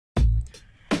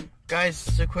Guys,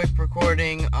 it's a quick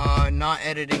recording, not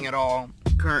editing at all.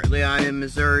 Currently I'm in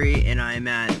Missouri and I'm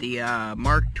at the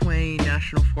Mark Twain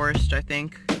National Forest, I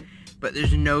think. But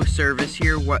there's no service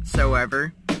here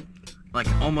whatsoever.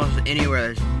 Like almost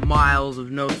anywhere, there's miles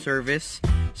of no service.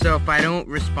 So if I don't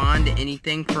respond to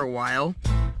anything for a while,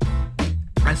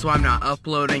 that's why I'm not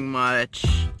uploading much.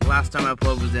 Last time I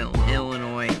uploaded was in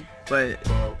Illinois. But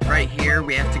right here,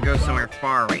 we have to go somewhere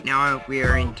far. Right now, we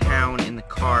are in town in the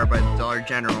car by the Dollar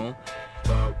General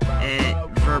at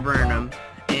Viburnum,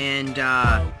 and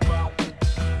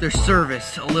there's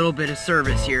service, a little bit of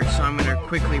service here. So I'm gonna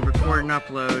quickly record and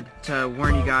upload to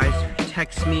warn you guys. If you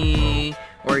text me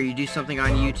or you do something on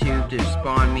YouTube to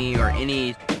spawn me or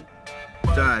any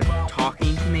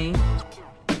talking to me,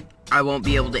 I won't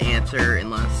be able to answer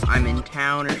unless I'm in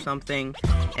town or something.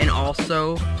 And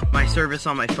also, my service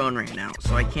on my phone ran out,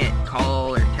 so I can't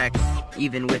call or text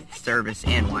even with service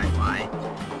and Wi-Fi.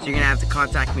 So you're gonna have to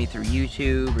contact me through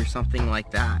YouTube or something like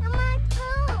that.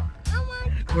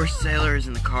 Of course, Sailor is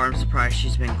in the car. I'm surprised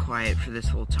she's been quiet for this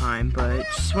whole time, but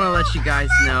just want to let you guys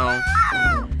know.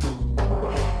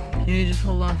 Can you just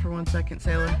hold on for 1 second,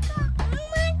 Sailor?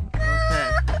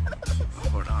 Okay.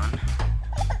 Hold on.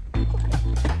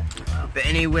 But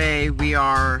anyway, we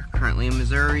are currently in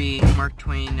Missouri, Mark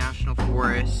Twain National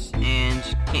Forest, and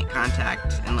can't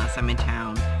contact unless I'm in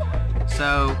town.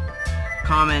 So,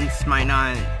 comments might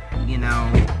not,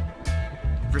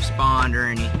 respond or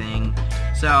anything.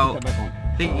 So,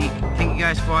 thank you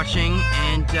guys for watching,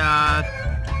 and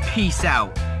peace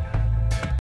out.